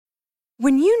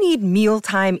When you need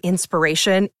mealtime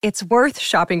inspiration, it's worth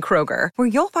shopping Kroger, where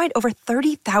you'll find over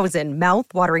 30,000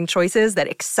 mouth-watering choices that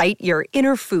excite your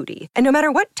inner foodie. And no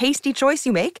matter what tasty choice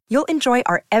you make, you'll enjoy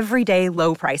our everyday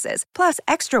low prices, plus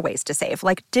extra ways to save,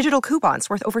 like digital coupons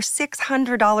worth over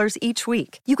 $600 each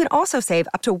week. You can also save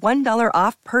up to $1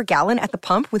 off per gallon at the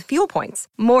pump with fuel points.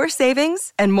 More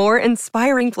savings and more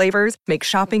inspiring flavors make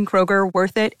shopping Kroger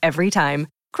worth it every time.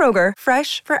 Kroger,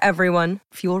 fresh for everyone.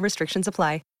 Fuel restrictions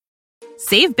apply.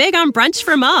 Save big on brunch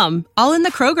for mom, all in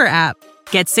the Kroger app.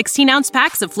 Get 16-ounce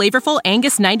packs of flavorful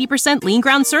Angus 90% lean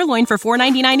ground sirloin for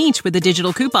 $4.99 each with a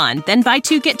digital coupon. Then buy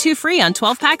 2, get 2 free on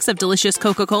 12 packs of delicious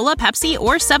Coca-Cola, Pepsi,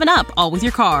 or 7-Up, all with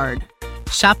your card.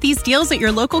 Shop these deals at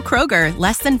your local Kroger,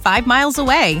 less than 5 miles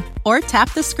away. Or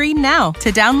tap the screen now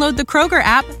to download the Kroger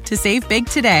app to save big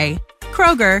today.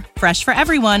 Kroger, fresh for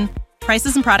everyone.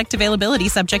 Prices and product availability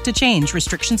subject to change.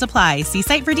 Restrictions apply. See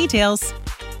site for details.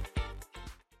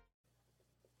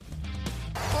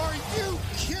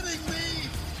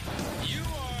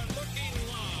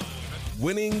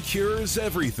 Winning cures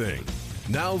everything.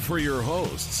 Now for your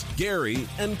hosts, Gary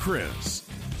and Chris.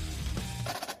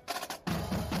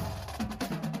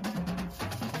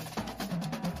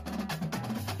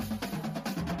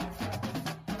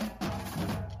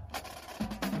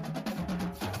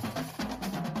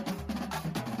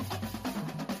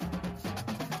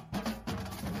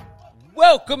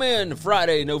 Welcome in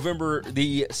Friday, November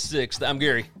the 6th. I'm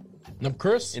Gary. I'm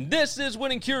Chris. And this is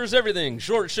Winning Cures Everything.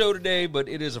 Short show today, but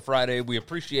it is a Friday. We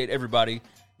appreciate everybody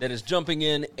that is jumping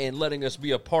in and letting us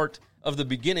be a part of the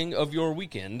beginning of your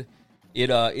weekend.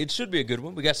 It should be a good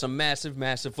one. We got some massive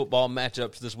football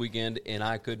matchups this weekend, and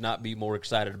I could not be more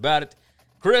excited about it.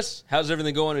 Chris, how's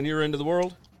everything going in your end of the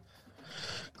world?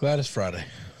 Glad it's Friday.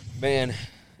 Man,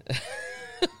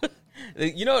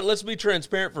 you know what? Let's be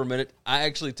transparent for a minute. I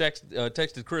actually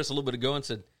texted Chris a little bit ago and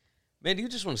said, man, do you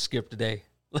just want to skip today?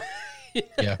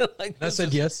 Yeah. Like, I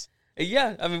said yes.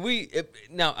 Yeah, I mean,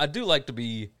 now I do like to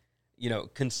be,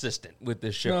 consistent with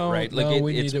this show, right? Like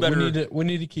it's better. We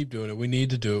need to keep doing it. We need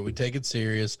to do it. We take it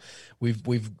serious. We've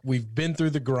been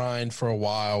through the grind for a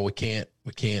while. We can't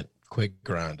quit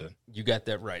grinding. You got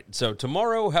that right. So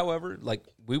tomorrow, however,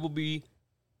 we will be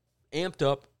amped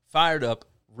up, fired up,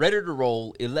 ready to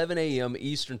roll 11 a.m.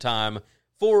 Eastern time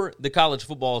for the college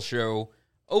football show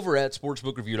over at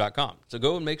sportsbookreview.com. So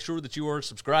go and make sure that you are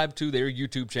subscribed to their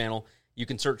YouTube channel. You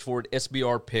can search for it,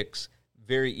 SBR Picks.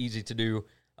 Very easy to do.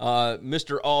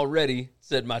 Mr. Already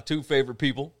said my two favorite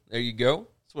people. There you go.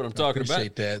 That's what I'm talking about.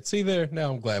 Appreciate that. See there?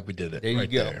 Now I'm glad we did it. There you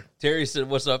go. There. Terry said,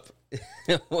 what's up?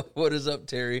 What is up,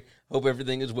 Terry? Hope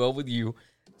everything is well with you.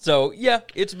 So, yeah,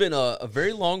 it's been a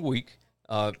very long week.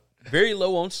 Very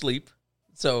low on sleep.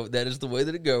 So that is the way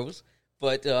that it goes.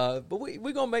 But we're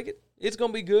going to make it. It's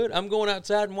going to be good. I'm going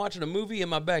outside and watching a movie in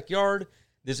my backyard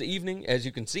this evening. As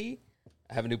you can see,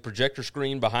 I have a new projector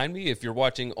screen behind me if you're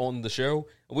watching on the show,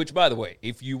 which, by the way,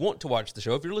 if you want to watch the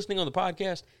show, if you're listening on the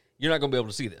podcast, you're not going to be able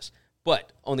to see this.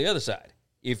 But on the other side,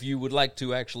 if you would like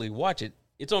to actually watch it,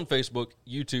 it's on Facebook,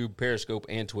 YouTube, Periscope,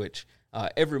 and Twitch.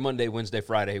 Every Monday, Wednesday,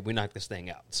 Friday, we knock this thing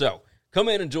out. So come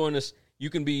in and join us. You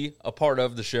can be a part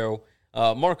of the show.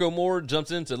 Marco Moore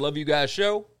jumps in and said, love you guys'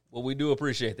 show. Well, we do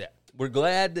appreciate that. We're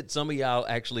glad that some of y'all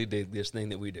actually dig this thing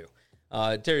that we do.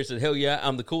 Terry said, hell yeah,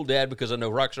 I'm the cool dad because I know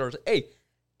rock stars. Hey,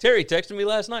 Terry texted me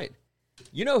last night.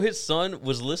 You know his son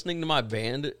was listening to my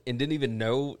band and didn't even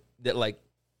know that,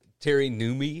 Terry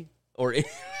knew me? Or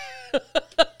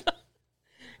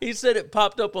he said it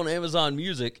popped up on Amazon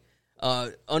Music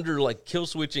under,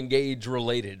 Killswitch Engage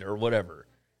related or whatever.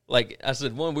 I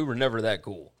said, one, we were never that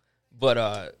cool.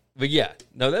 But yeah,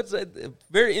 no, that's a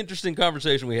very interesting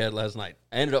conversation we had last night.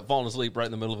 I ended up falling asleep right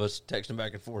in the middle of us texting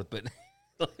back and forth, but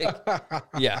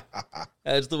yeah,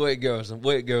 that's the way it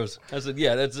goes. I said,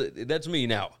 yeah, that's me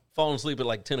now. Falling asleep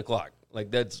at 10 o'clock.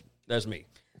 That's me.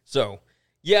 So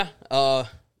yeah,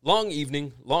 long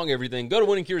evening, long everything. Go to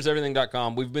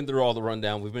winningcureseverything.com. We've been through all the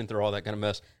rundown. We've been through all that kind of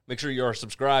mess. Make sure you are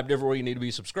subscribed everywhere you need to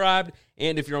be subscribed.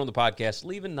 And if you're on the podcast,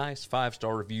 leave a nice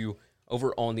 5-star review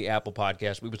over on the Apple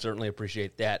Podcast. We would certainly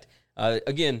appreciate that.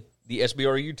 Again, the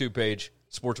SBR YouTube page,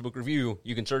 Sportsbook Review,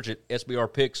 you can search it.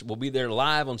 SBR Picks will be there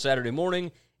live on Saturday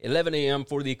morning, 11 a.m.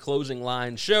 for the closing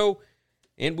line show.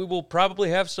 And we will probably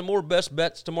have some more best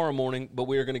bets tomorrow morning, but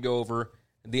we are going to go over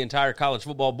the entire college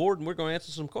football board, and we're going to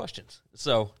answer some questions.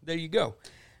 So there you go.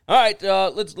 All right,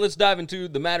 let's dive into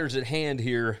the matters at hand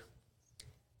here.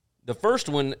 The first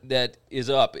one that is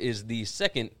up is the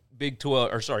second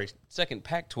second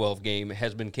Pac-12 game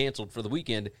has been canceled for the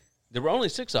weekend. There were only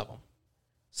 6 of them.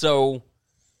 So,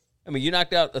 I mean, you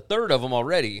knocked out a third of them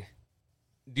already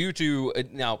due to,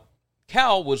 now,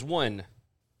 Cal was one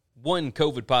one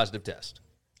COVID positive test.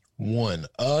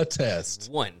 A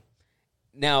test. One.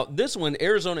 Now, this one,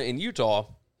 Arizona and Utah,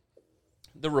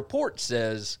 the report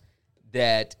says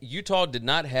that Utah did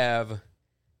not have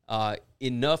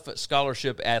enough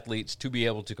scholarship athletes to be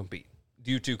able to compete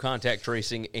due to contact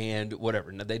tracing and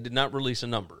whatever. Now, they did not release a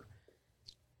number.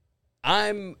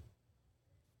 I'm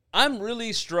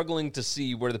really struggling to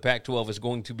see where the Pac-12 is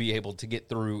going to be able to get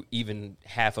through even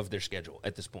half of their schedule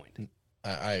at this point.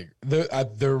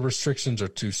 Their restrictions are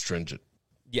too stringent.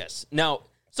 Yes. Now,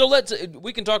 so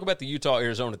we can talk about the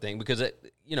Utah-Arizona thing because,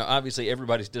 obviously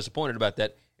everybody's disappointed about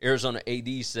that. Arizona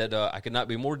AD said, I could not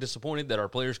be more disappointed that our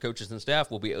players, coaches, and staff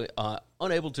will be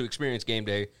unable to experience game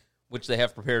day, which they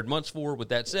have prepared months for. With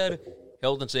that said,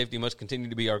 health and safety must continue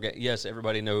to be our yes,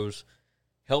 everybody knows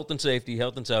health and safety,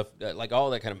 health and stuff, like all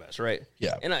that kind of mess, right?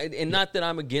 Yeah. And not that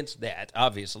I'm against that,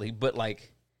 obviously, but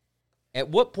like, at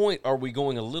what point are we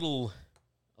going a little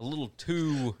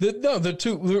too?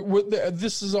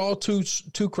 This is all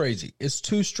too crazy. It's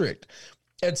too strict.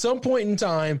 At some point in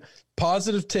time,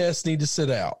 positive tests need to sit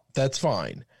out. That's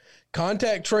fine.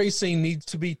 Contact tracing needs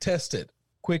to be tested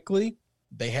quickly.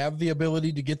 They have the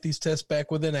ability to get these tests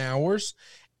back within hours.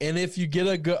 And if you get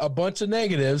a bunch of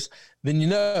negatives, then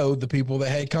the people that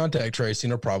had contact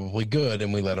tracing are probably good,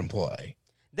 and we let them play.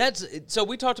 So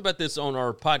we talked about this on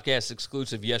our podcast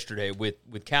exclusive yesterday with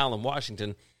Cal in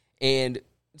Washington. And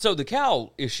so the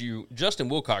Cal issue, Justin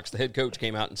Wilcox, the head coach,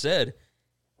 came out and said,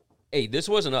 hey, this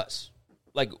wasn't us.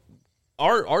 Like,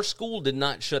 our school did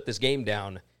not shut this game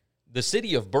down. The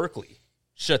city of Berkeley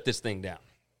shut this thing down.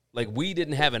 Like, we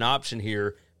didn't have an option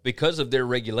here because of their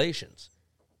regulations.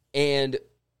 And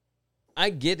I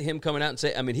get him coming out and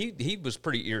say, I mean, he was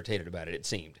pretty irritated about it, it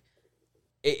seemed.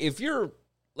 If you're,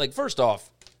 like, first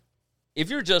off, if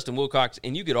you're Justin Wilcox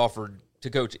and you get offered to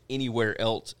coach anywhere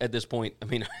else at this point, I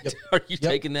mean, are you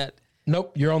taking that?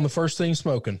 Nope, you're on the first thing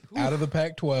smoking out of the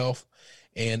Pac-12.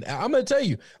 And I'm going to tell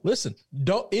you, listen,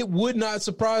 it would not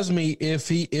surprise me if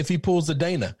he pulls a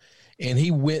Dana and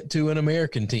he went to an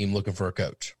American team looking for a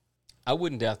coach. I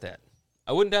wouldn't doubt that.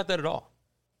 I wouldn't doubt that at all.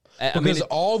 Because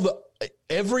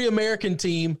every American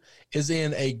team is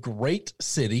in a great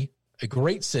city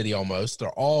almost. They're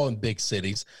all in big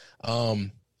cities.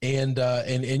 And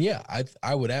yeah,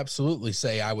 I would absolutely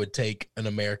say I would take an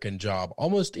American job,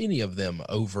 almost any of them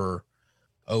over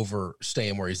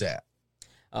staying where he's at.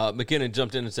 McKinnon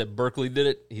jumped in and said Berkeley did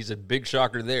it. He's a big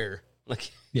shocker there.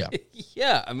 Like, yeah,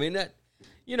 yeah. I mean that,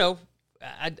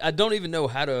 I don't even know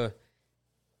how to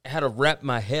wrap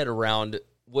my head around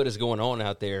what is going on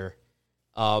out there.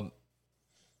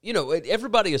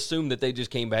 Everybody assumed that they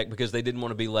just came back because they didn't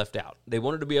want to be left out. They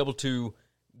wanted to be able to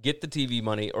get the TV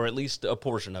money, or at least a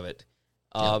portion of it.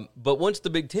 But once the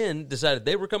Big Ten decided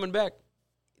they were coming back,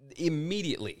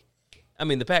 immediately, I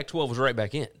mean, the Pac-12 was right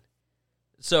back in.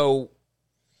 So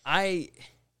I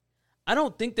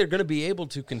don't think they're going to be able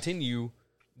to continue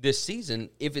this season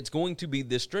if it's going to be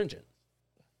this stringent.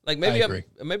 Like, maybe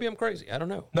I'm crazy. I don't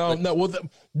know. No. Well,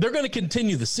 they're going to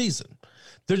continue the season.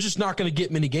 They're just not going to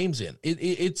get many games in.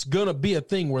 It's going to be a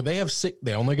thing where they're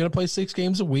only going to play 6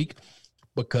 games a week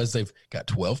because they've got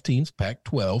 12 teams,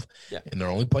 Pac-12, and they're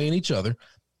only playing each other.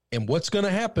 And what's going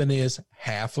to happen is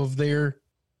half of their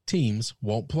teams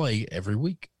won't play every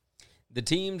week. The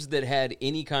teams that had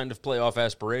any kind of playoff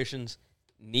aspirations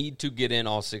need to get in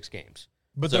all 6 games.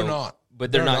 But they're not.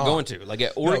 But they're not going to. Like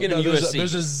at Oregon and USC.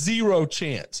 There's a zero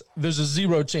chance. There's a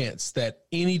zero chance that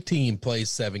any team plays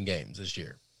 7 games this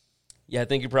year. Yeah, I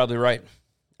think you're probably right.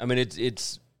 I mean, it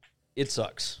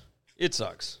sucks. It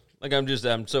sucks. Like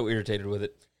I'm so irritated with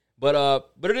it. But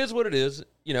it is what it is.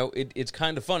 It's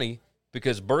kind of funny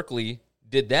because Berkeley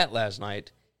did that last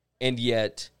night, and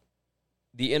yet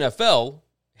the NFL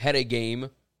had a game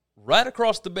right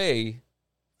across the bay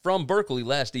from Berkeley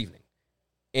last evening.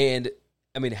 And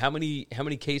I mean, how many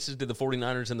cases did the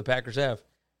 49ers and the Packers have?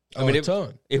 A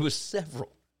ton. It was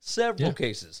several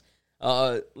cases.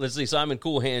 Let's see. Simon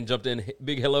Coolhand jumped in.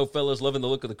 Big hello, fellas. Loving the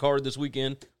look of the card this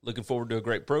weekend. Looking forward to a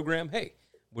great program. Hey,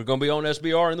 we're going to be on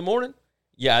SBR in the morning.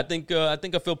 Yeah, I think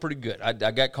I feel pretty good. I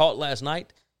got caught last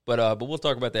night, but we'll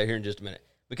talk about that here in just a minute.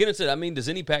 McKinnon said, I mean, does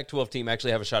any Pac-12 team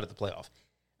actually have a shot at the playoff?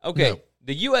 Okay, no.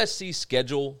 The USC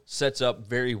schedule sets up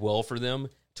very well for them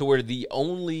to where the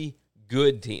only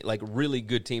good team, like really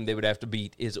good team they would have to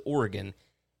beat is Oregon.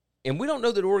 And we don't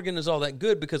know that Oregon is all that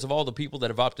good because of all the people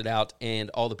that have opted out and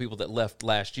all the people that left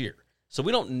last year. So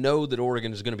we don't know that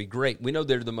Oregon is going to be great. We know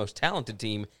they're the most talented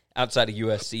team outside of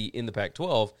USC in the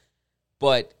Pac-12.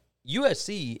 But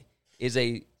USC is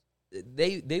they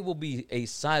will be a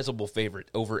sizable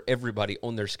favorite over everybody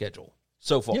on their schedule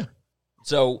so far. Yeah.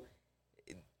 So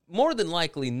more than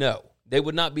likely, no. they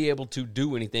would not be able to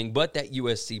do anything but that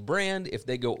USC brand. If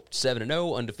they go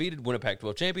 7-0, undefeated, win a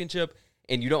Pac-12 championship,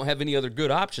 and you don't have any other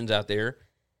good options out there,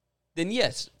 then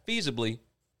yes, feasibly,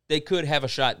 they could have a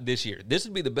shot this year. This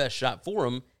would be the best shot for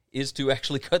them, is to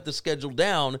actually cut the schedule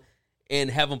down and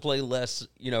have them play less,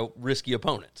 risky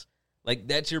opponents. Like,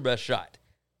 that's your best shot.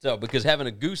 So, because having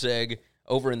a goose egg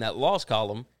over in that loss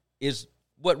column is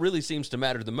what really seems to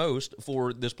matter the most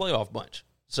for this playoff bunch.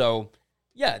 So,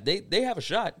 yeah, they have a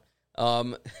shot.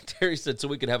 Terry said, so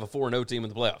we could have a 4-0 team in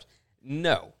the playoffs.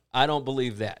 No, I don't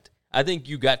believe that. I think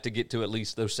you got to get to at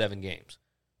least those 7 games.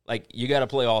 Like, you got to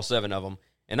play all 7 of them,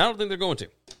 and I don't think they're going to.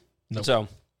 Nope. So,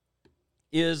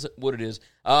 is what it is.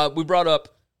 We brought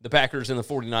up the Packers and the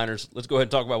 49ers. Let's go ahead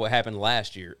and talk about what happened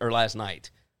last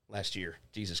night. Last year.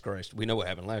 Jesus Christ. We know what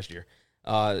happened last year.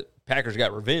 Packers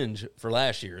got revenge for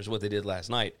last year is what they did last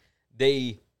night.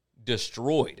 They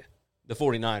destroyed the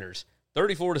 49ers,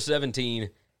 34-17,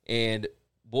 and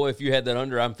boy, if you had that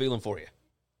under, I'm feeling for you.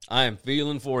 I am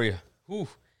feeling for you. Whew.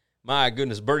 My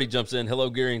goodness, Birdie jumps in. Hello,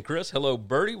 Gary and Chris. Hello,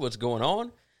 Birdie. What's going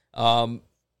on?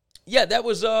 Yeah, that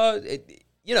was, I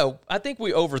think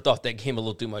we overthought that game a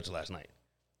little too much last night.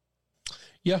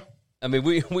 Yeah. I mean,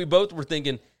 we both were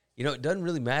thinking, it doesn't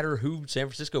really matter who San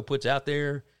Francisco puts out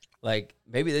there. Like,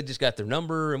 maybe they just got their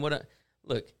number and whatnot.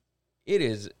 Look, it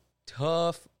is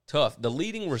tough. The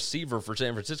leading receiver for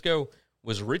San Francisco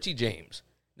was Richie James.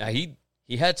 Now, he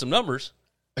had some numbers.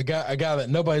 A guy that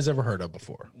nobody's ever heard of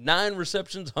before. 9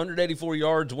 receptions, 184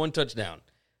 yards, 1 touchdown.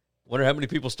 Wonder how many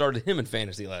people started him in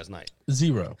fantasy last night.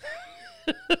 0.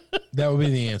 That would be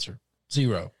the answer.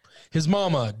 0. His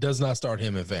mama does not start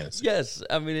him in fantasy. Yes,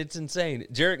 I mean, it's insane.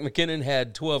 Jerick McKinnon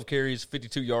had 12 carries,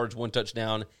 52 yards, 1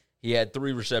 touchdown. He had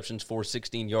 3 receptions for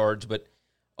 16 yards. But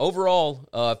overall,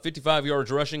 55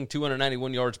 yards rushing,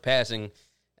 291 yards passing.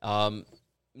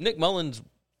 Nick Mullins,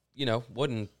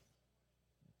 wasn't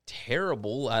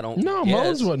terrible.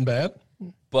 Mullins wasn't bad.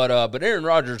 But Aaron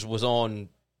Rodgers was on.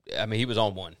 I mean, he was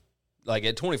on one. Like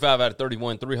at 25 out of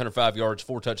 31, 305 yards,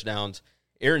 4 touchdowns.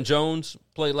 Aaron Jones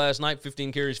played last night,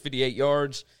 15 carries, 58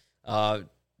 yards.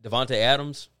 Devontae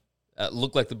Adams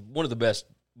looked like one of the best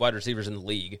wide receivers in the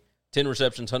league. 10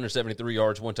 receptions, 173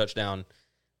 yards, 1 touchdown.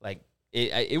 Like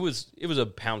it was a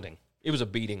pounding. It was a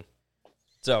beating.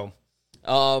 So,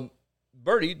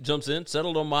 Birdie jumps in,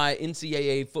 settled on my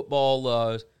NCAA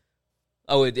football.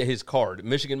 His card: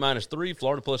 Michigan -3,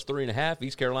 Florida +3.5,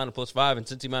 East Carolina +5, and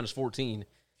Cincy -14.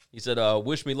 He said,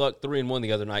 "Wish me luck, 3-1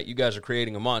 the other night. You guys are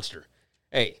creating a monster."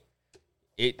 Hey,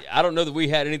 I don't know that we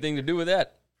had anything to do with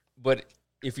that, but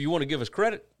if you want to give us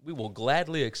credit, we will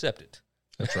gladly accept it.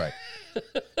 That's right.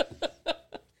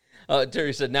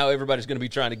 Terry said, now everybody's going to be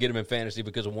trying to get him in fantasy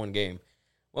because of one game.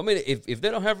 Well, I mean, if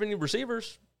they don't have any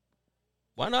receivers,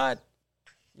 why not?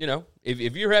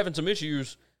 If you're having some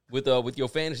issues with your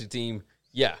fantasy team,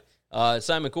 yeah.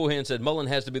 Simon Coolhan said, Mullen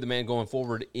has to be the man going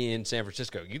forward in San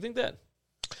Francisco. You think that?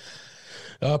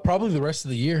 Probably the rest of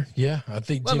the year. Yeah, I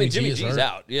think. Jimmy G's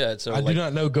out. Yeah, so I do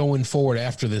not know going forward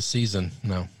after this season.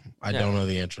 No, I don't know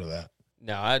the answer to that.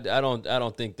 No, I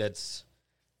don't think that's.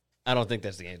 I don't think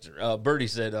that's the answer. Birdie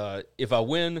said, "If I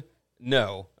win,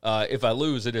 no. If I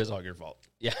lose, it is all your fault."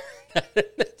 Yeah,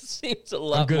 that seems a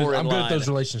lot more in line. I'm good at those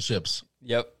relationships.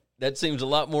 Yep, that seems a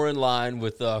lot more in line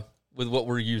with what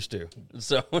we're used to.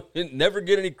 So never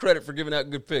get any credit for giving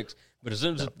out good picks. But as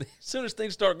soon as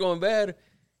things start going bad,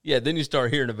 yeah, then you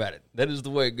start hearing about it. That is the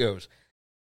way it goes.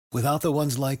 Without the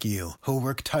ones like you, who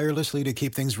work tirelessly to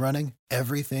keep things running,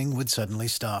 everything would suddenly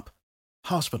stop.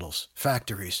 Hospitals,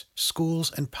 factories,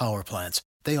 schools, and power plants,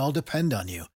 they all depend on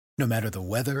you. No matter the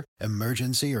weather,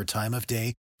 emergency, or time of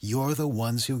day, you're the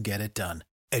ones who get it done.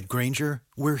 At Grainger,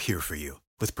 we're here for you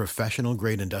with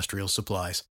professional-grade industrial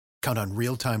supplies. Count on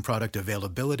real-time product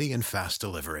availability and fast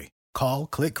delivery. Call,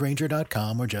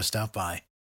 clickgrainger.com, or just stop by.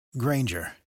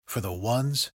 Grainger, for the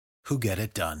ones who get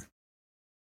it done.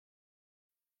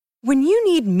 When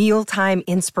you need mealtime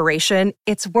inspiration,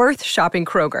 it's worth shopping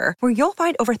Kroger, where you'll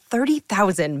find over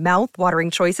 30,000 mouth-watering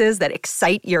choices that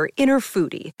excite your inner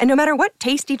foodie. And no matter what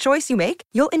tasty choice you make,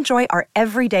 you'll enjoy our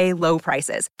everyday low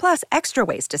prices, plus extra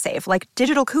ways to save, like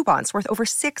digital coupons worth over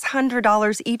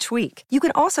 $600 each week. You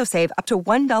can also save up to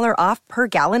 $1 off per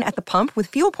gallon at the pump with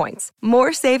fuel points.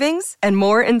 More savings and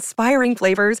more inspiring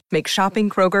flavors make shopping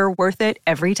Kroger worth it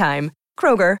every time.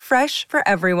 Kroger, fresh for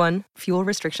everyone. Fuel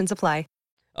restrictions apply.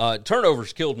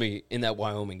 Turnovers killed me in that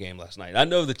Wyoming game last night. I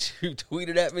know that you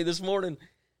tweeted at me this morning.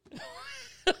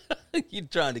 You're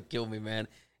trying to kill me, man.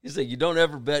 You said you don't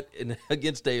ever bet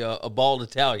against a bald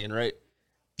Italian, right?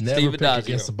 Never pick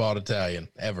against a bald Italian,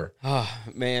 ever. Oh,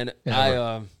 man.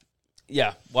 Ever.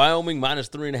 Wyoming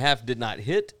 -3.5 did not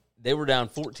hit. They were down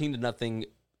 14-0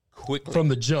 quickly. From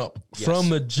the jump. Yes. From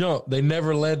the jump. They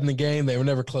never led in the game. They were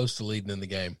never close to leading in the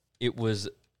game. It was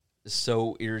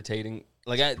so irritating.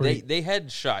 Like they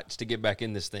had shots to get back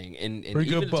in this thing and Pretty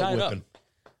even good to tie butt it up. whipping.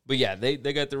 But yeah, they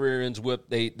got the rear ends whipped.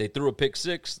 They threw a pick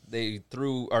six. They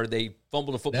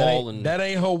fumbled a football That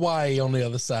ain't Hawaii on the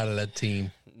other side of that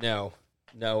team. No,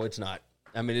 it's not.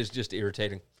 I mean, it's just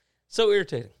irritating. So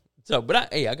irritating. So,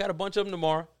 but I got a bunch of them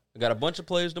tomorrow. I got a bunch of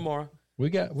plays tomorrow. We're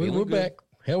good. back.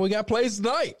 Hell, we got plays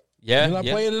tonight. Yeah, You're not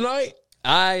playing tonight?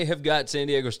 I have got San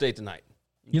Diego State tonight.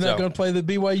 You're not going to play the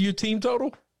BYU team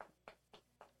total?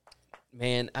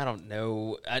 Man, I don't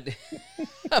know. I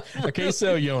can't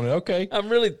sell you on it. Okay. I'm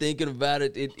really thinking about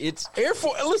it. It's Air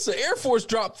Force. Listen, Air Force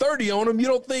dropped 30 on them. You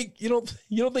don't think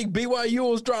BYU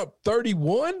was dropped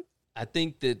 31? I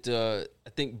think that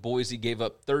Boise gave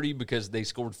up 30 because they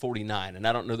scored 49, and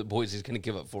I don't know that Boise's going to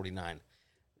give up 49.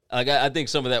 Like I think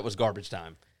some of that was garbage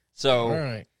time. So, all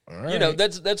right. You know,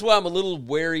 that's why I'm a little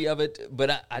wary of it.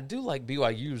 But I do like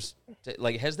BYU's.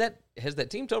 Like, has that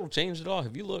team total changed at all?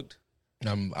 Have you looked?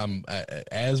 I'm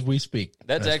as we speak.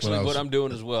 That's actually what I'm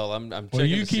doing as well. I'm checking. Well,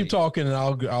 you keep talking, and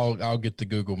I'll get the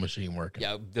Google machine working.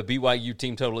 Yeah, the BYU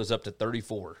team total is up to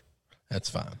 34. That's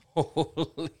fine.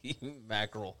 Holy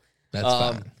mackerel! That's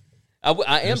fine.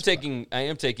 I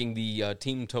am taking the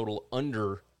team total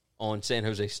under on San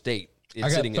Jose State. It's I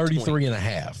got sitting 33 and a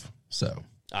half. So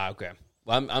okay.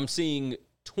 Well, I'm seeing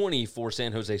 20 for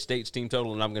San Jose State's team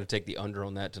total, and I'm going to take the under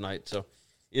on that tonight. So,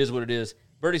 it is what it is.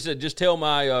 Bertie said, just tell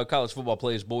my college football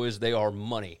plays, boys, they are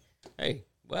money. Hey,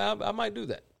 well, I might do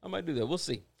that. We'll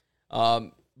see.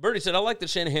 Bertie said, I like that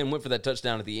Shanahan went for that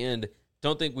touchdown at the end.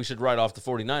 Don't think we should write off the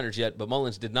 49ers yet, but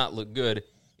Mullins did not look good.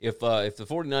 If the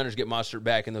 49ers get Mostert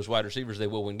back and those wide receivers, they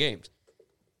will win games.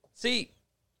 See,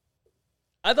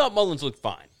 I thought Mullins looked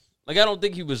fine. Like, I don't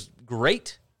think he was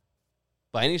great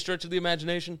by any stretch of the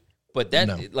imagination, but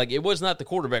it was not the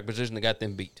quarterback position that got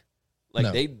them beat.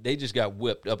 Like, they just got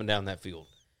whipped up and down that field.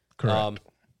 Correct.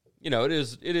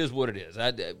 It is what it is.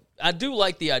 I do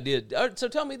like the idea. So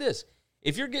tell me this.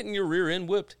 If you're getting your rear end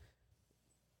whipped,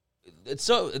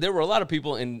 so there were a lot of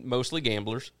people, and mostly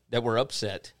gamblers, that were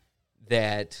upset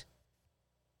that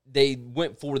they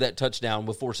went for that touchdown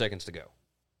with 4 seconds to go.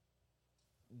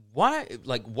 Why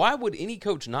would any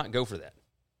coach not go for that?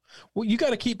 Well, you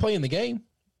got to keep playing the game.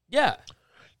 Yeah.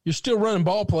 You're still running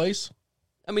ball plays.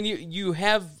 I mean, you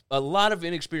have a lot of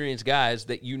inexperienced guys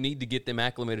that you need to get them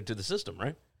acclimated to the system,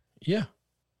 right? Yeah.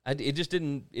 It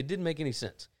didn't make any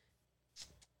sense.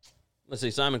 Let's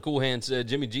see. Simon Coolhand said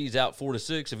Jimmy G's out 4 to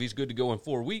 6. If he's good to go in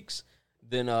 4 weeks,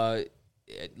 then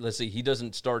let's see. He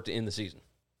doesn't start to end the season.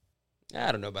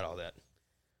 I don't know about all that.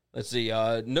 Let's see.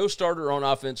 No starter on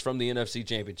offense from the NFC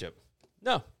Championship.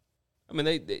 No. I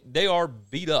mean, they are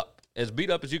beat up as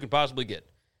you can possibly get.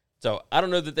 So I don't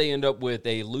know that they end up with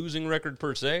a losing record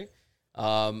per se,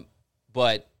 but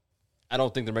I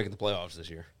don't think they're making the playoffs this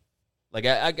year. Like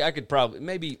I could probably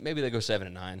maybe they go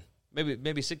 7-9, maybe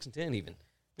 6-10 even.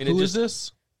 I mean, Who is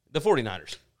this? The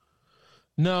 49ers.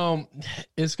 No,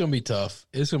 it's going to be tough.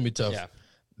 Yeah.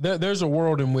 There's a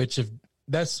world in which, if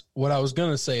that's what I was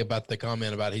going to say about the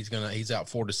comment about he's out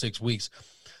 4 to 6 weeks.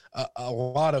 A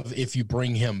lot of, if you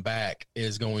bring him back,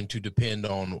 is going to depend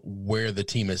on where the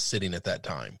team is sitting at that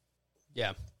time.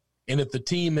 Yeah. And if the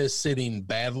team is sitting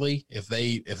badly, if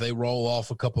they roll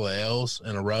off a couple of L's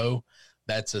in a row,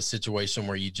 that's a situation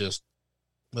where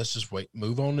let's just wait,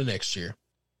 move on to next year.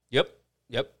 Yep.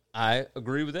 I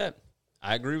agree with that.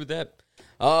 Like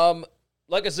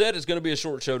I said, it's going to be a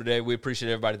short show today. We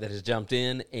appreciate everybody that has jumped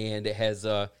in and has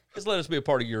let us be a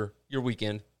part of your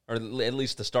weekend, or at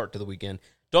least the start to the weekend.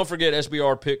 Don't forget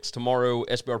SBR Picks tomorrow,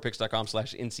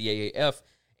 sbrpicks.com/NCAAF,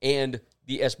 and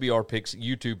the SBR Picks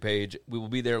YouTube page. We will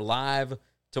be there live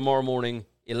tomorrow morning,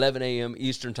 11 a.m.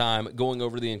 Eastern Time, going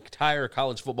over the entire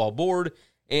college football board,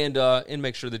 and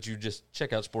make sure that you just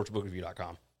check out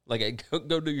sportsbookreview.com. Like,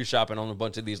 go do your shopping on a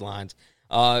bunch of these lines.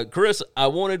 Chris, I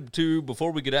wanted to,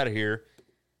 before we get out of here,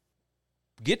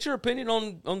 get your opinion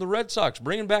on the Red Sox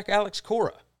bringing back Alex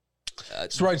Cora.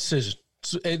 It's the right decision.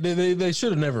 They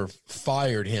should have never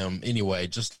fired him anyway.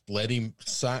 Just let him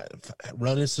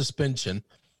run his suspension,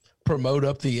 promote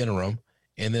up the interim,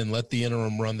 and then let the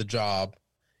interim run the job.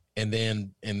 And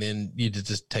then you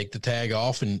just take the tag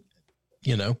off and,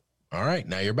 all right,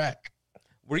 now you're back.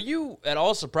 Were you at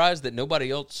all surprised that nobody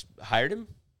else hired him?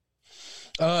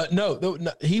 No,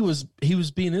 he was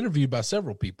being interviewed by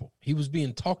several people. He was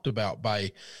being talked about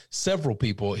by several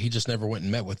people. He just never went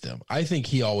and met with them. I think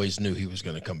he always knew he was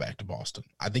going to come back to Boston.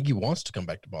 I think he wants to come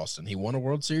back to Boston. He won a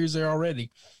World Series there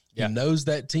already. Yeah. He knows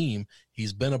that team.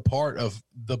 He's been a part of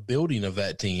the building of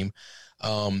that team.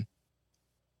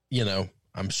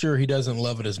 I'm sure he doesn't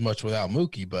love it as much without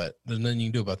Mookie, but there's nothing you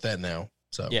can do about that now.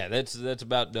 So yeah, that's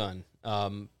about done.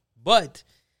 But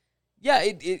yeah,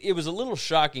 it was a little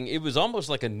shocking. It was almost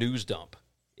like a news dump.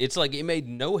 It's like it made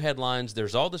no headlines.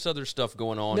 There's all this other stuff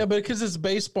going on. Yeah, but because it's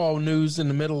baseball news in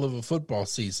the middle of a football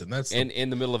season. That's in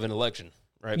the middle of an election,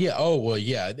 right? Yeah. Oh, well,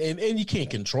 yeah. And you can't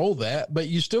control that, but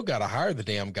you still got to hire the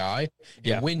damn guy. And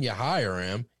Yeah. when you hire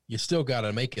him, you still got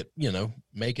to make it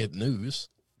news.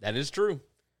 That is true.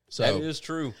 So That is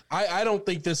true. I don't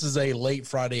think this is a late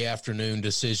Friday afternoon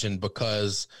decision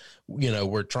because,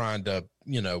 we're trying to,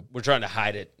 We're trying to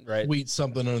hide it, right? sweep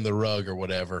something under the rug or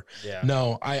whatever. Yeah.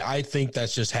 No, I think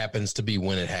that just happens to be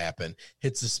when it happened.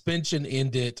 His suspension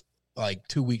ended like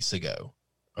 2 weeks ago.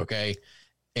 Okay.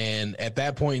 And at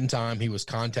that point in time, he was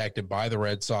contacted by the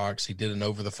Red Sox. He did an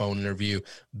over-the-phone interview.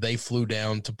 They flew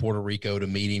down to Puerto Rico to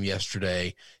meet him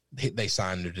yesterday. They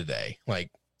signed him today.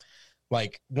 Like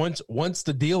once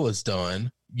the deal is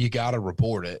done, you got to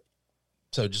report it.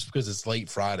 So just because it's late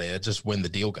Friday, that's just when the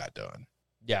deal got done.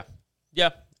 Yeah. Yeah.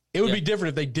 It would Yeah. be different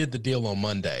if they did the deal on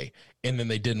Monday and then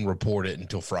they didn't report it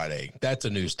until Friday. That's a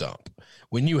news dump.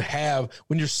 When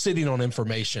you're sitting on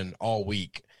information all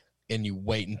week and you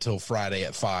wait until Friday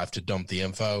at 5 to dump the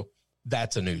info,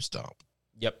 that's a news dump.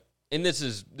 Yep. And this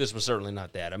was certainly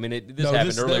not that. I mean, this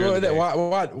happened earlier. in the day.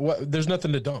 Why, there's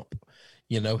nothing to dump.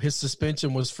 His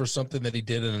suspension was for something that he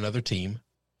did in another team.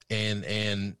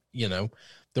 And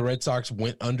the Red Sox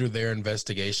went under their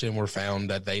investigation, were found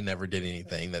that they never did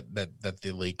anything that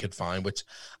the league could find, which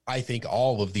I think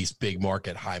all of these big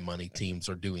market, high money teams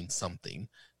are doing something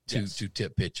to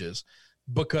tip pitches.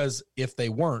 Because if they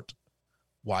weren't,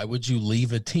 why would you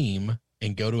leave a team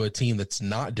and go to a team that's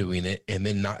not doing it and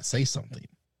then not say something?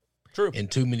 True. And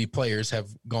too many players have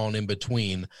gone in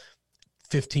between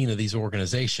 15 of these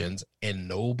organizations and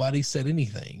nobody said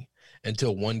anything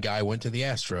until one guy went to the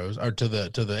Astros or to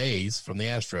the A's from the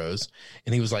Astros.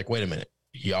 And he was like, wait a minute,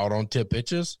 y'all don't tip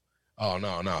pitches? Oh,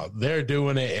 no, they're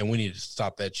doing it. And we need to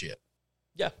stop that shit.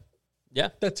 Yeah. Yeah.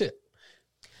 That's it.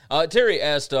 Terry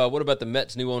asked, what about the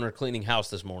Mets new owner cleaning house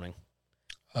this morning?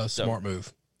 Smart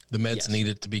move. The Mets Yes. need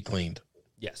it to be cleaned.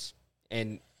 Yes.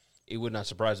 And it would not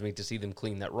surprise me to see them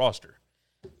clean that roster.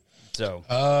 So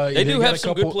They do have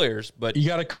some good players, but you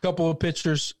got a couple of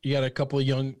pitchers. You got a couple of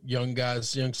young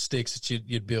guys, young sticks that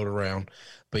you'd build around.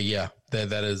 But yeah,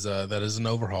 that is an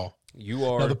overhaul. you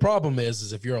are Now the problem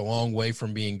is if you're a long way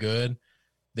from being good,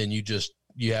 then you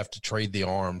have to trade the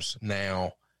arms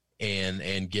now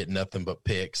and get nothing but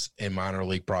picks and minor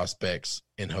league prospects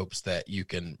in hopes that you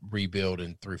can rebuild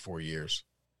in 3-4 years.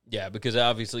 Yeah, because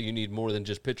obviously you need more than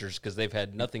just pitchers because they've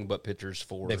had nothing but pitchers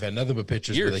for They've had nothing but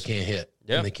pitchers, years. but they can't hit.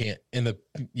 Yeah. And they can't.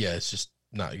 It's just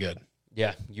not good.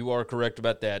 Yeah, you are correct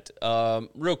about that.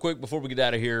 Real quick, before we get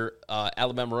out of here,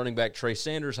 Alabama running back Trey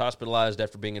Sanders hospitalized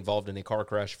after being involved in a car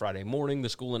crash Friday morning. The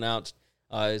school announced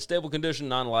stable condition,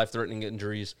 non-life-threatening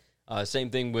injuries. Same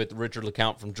thing with Richard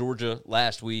LeCounte from Georgia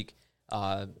last week.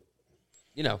 It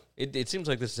seems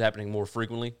like this is happening more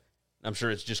frequently. I'm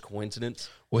sure it's just coincidence.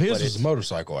 Well, his but was a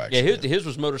motorcycle Yeah, accident. his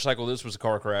was motorcycle. This was a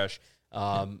car crash.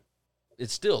 I'm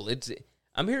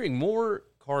hearing more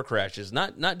car crashes,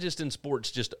 not just in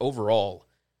sports, just overall.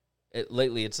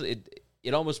 Lately,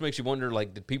 it almost makes you wonder,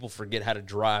 like, did people forget how to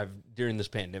drive during this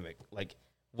pandemic? Like,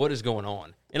 what is going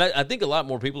on? And I think a lot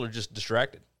more people are just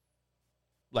distracted.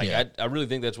 Like, Yeah. I really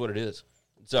think that's what it is.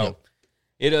 So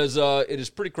Yep. it is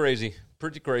pretty crazy.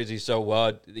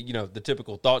 So, the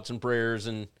typical thoughts and prayers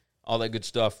and all that good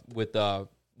stuff with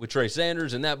Trey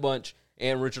Sanders and that bunch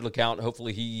and Richard LeCounte.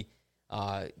 Hopefully he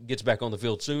gets back on the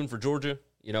field soon for Georgia.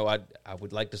 I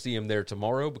would like to see him there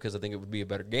tomorrow because I think it would be a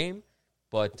better game.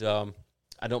 But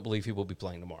I don't believe he will be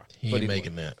playing tomorrow. He But ain't either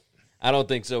making way, that. I don't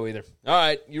think so either. All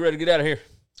right, you ready to get out of here?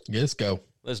 Yeah, let's go.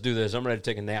 Let's do this. I'm ready to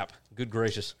take a nap. Good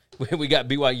gracious. We got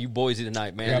BYU Boise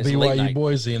tonight, man. Got It's a late BYU night.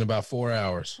 Boise in about 4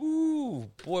 hours. Ooh,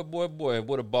 boy,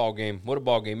 what a ball game. What a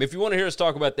ball game. If you want to hear us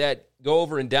talk about that, go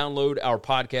over and download our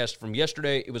podcast from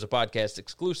yesterday. It was a podcast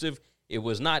exclusive. It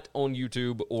was not on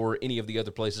YouTube or any of the other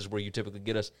places where you typically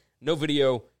get us. No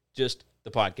video, just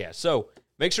the podcast. So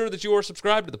make sure that you are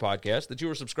subscribed to the podcast, that you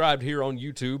are subscribed here on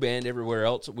YouTube and everywhere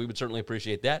else. We would certainly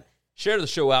appreciate that. Share the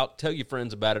show out. Tell your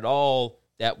friends about it. All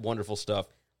that wonderful stuff.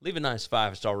 Leave a nice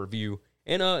 5-star review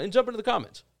and jump into the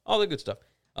comments. All that good stuff.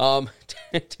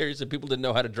 Terry said people didn't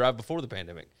know how to drive before the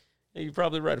pandemic. Yeah, you're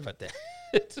probably right about that.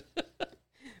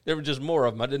 There were just more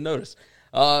of them. I didn't notice.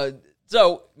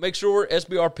 So make sure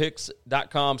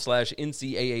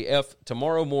sbrpicks.com/NCAAF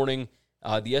tomorrow morning.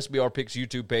 The SBR Picks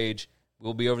YouTube page.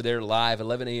 We'll be over there live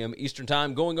 11 a.m. Eastern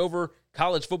time going over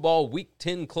college football week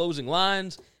 10 closing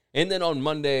lines. And then on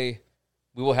Monday,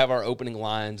 we will have our opening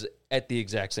lines at the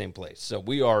exact same place. So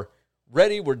we are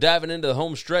ready. We're diving into the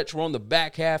home stretch. We're on the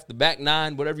back half, the back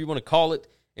nine, whatever you want to call it,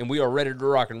 and we are ready to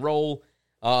rock and roll.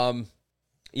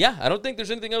 Yeah, I don't think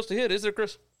there's anything else to hit, is there,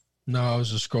 Chris? No, I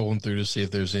was just scrolling through to see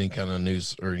if there's any kind of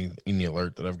news or any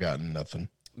alert that I've gotten. Nothing.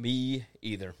 Me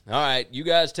either. All right, you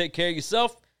guys take care of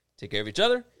yourself. Take care of each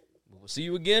other. We'll see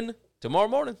you again tomorrow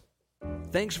morning.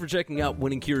 Thanks for checking out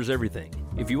Winning Cures Everything.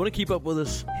 If you want to keep up with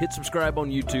us, hit subscribe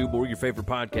on YouTube or your favorite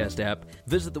podcast app.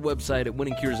 Visit the website at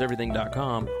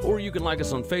winningcureseverything.com, or you can like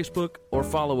us on Facebook or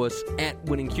follow us at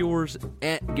Winning Cures,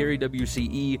 at Gary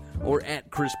WCE, or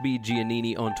at Chris B.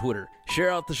 Giannini on Twitter.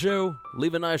 Share out the show,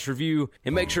 leave a nice review,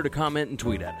 and make sure to comment and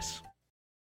tweet at us.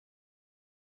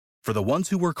 For the ones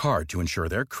who work hard to ensure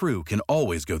their crew can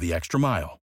always go the extra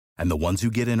mile, and the ones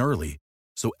who get in early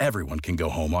so everyone can go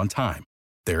home on time,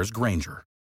 there's Grainger,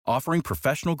 offering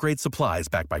professional-grade supplies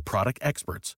backed by product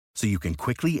experts so you can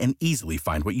quickly and easily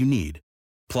find what you need.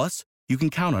 Plus, you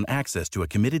can count on access to a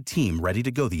committed team ready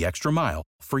to go the extra mile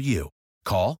for you.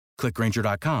 Call, click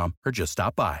Grainger.com, or just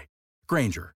stop by.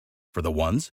 Grainger, for the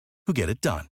ones who get it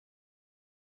done.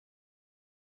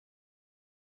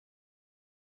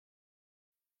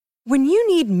 When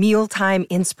you need mealtime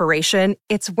inspiration,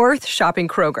 it's worth shopping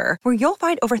Kroger, where you'll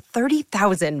find over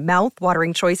 30,000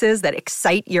 mouth-watering choices that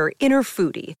excite your inner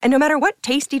foodie. And no matter what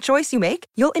tasty choice you make,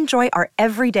 you'll enjoy our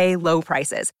everyday low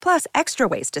prices, plus extra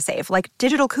ways to save, like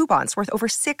digital coupons worth over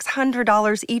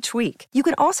 $600 each week. You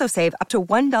can also save up to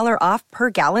 $1 off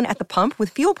per gallon at the pump with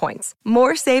fuel points.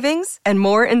 More savings and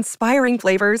more inspiring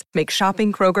flavors make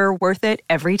shopping Kroger worth it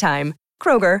every time.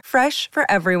 Kroger, fresh for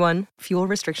everyone. Fuel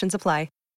restrictions apply.